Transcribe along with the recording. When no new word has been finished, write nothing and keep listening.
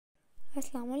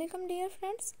Assalamualaikum dear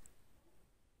friends.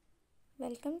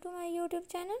 Welcome to my YouTube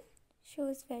channel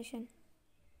Shoes Fashion.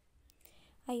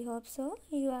 I hope so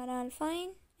you are all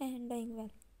fine and doing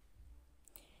well.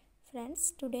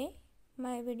 Friends, today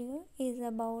my video is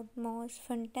about most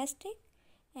fantastic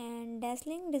and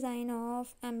dazzling design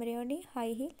of embroidery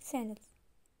high heel sandals,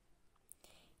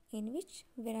 in which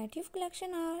variety of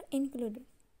collection are included.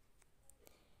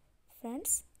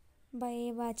 Friends,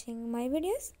 by watching my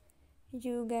videos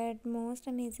you get most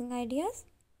amazing ideas.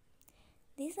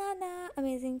 These are the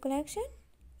amazing collection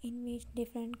in which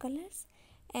different colors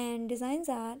and designs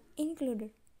are included.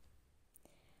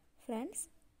 Friends,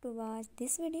 to watch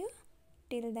this video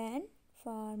till the end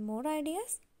for more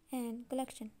ideas and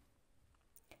collection.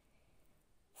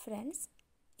 Friends,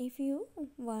 if you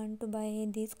want to buy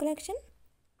this collection,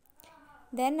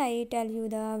 then I tell you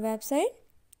the website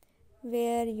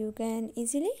where you can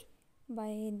easily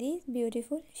buy these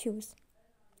beautiful shoes.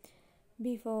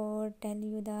 Before tell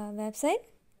you the website,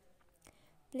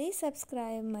 please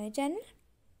subscribe my channel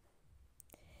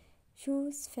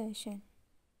Shoes Fashion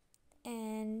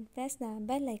and press the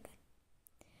bell icon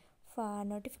for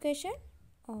notification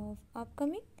of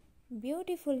upcoming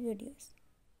beautiful videos.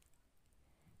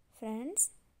 Friends,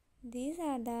 these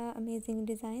are the amazing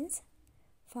designs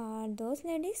for those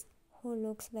ladies who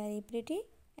looks very pretty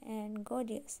and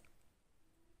gorgeous.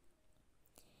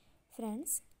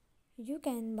 Friends, you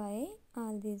can buy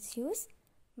all these shoes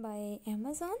by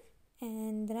Amazon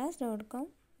and Dress.com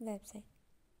website.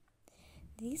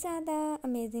 These are the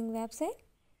amazing website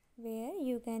where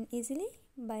you can easily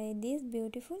buy these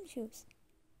beautiful shoes.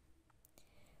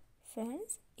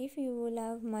 Friends, if you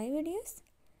love my videos,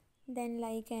 then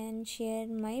like and share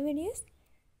my videos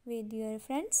with your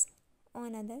friends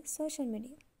on other social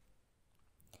media.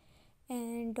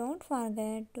 And don't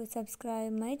forget to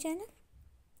subscribe my channel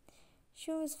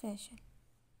Shoes Fashion.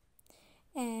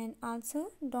 And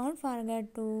also don't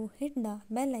forget to hit the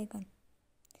bell icon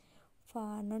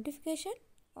for notification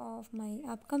of my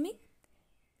upcoming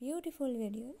beautiful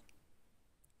videos.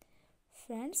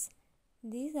 Friends,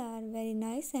 these are very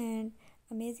nice and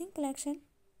amazing collection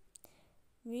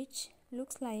which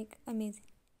looks like amazing.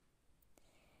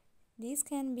 These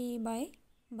can be buy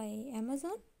by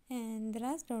Amazon and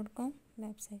Dress.com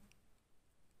website.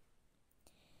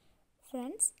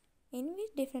 Friends, in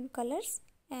which different colors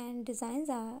and designs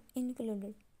are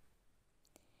included.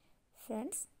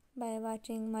 Friends, by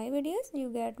watching my videos you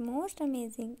get most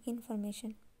amazing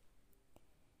information.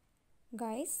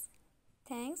 Guys,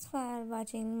 thanks for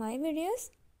watching my videos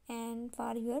and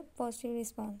for your positive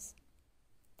response.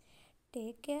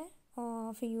 Take care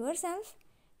of yourself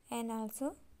and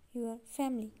also your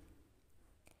family.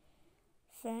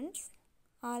 Friends,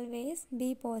 always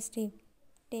be positive.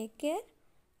 Take care.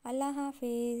 Allah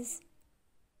Hafiz.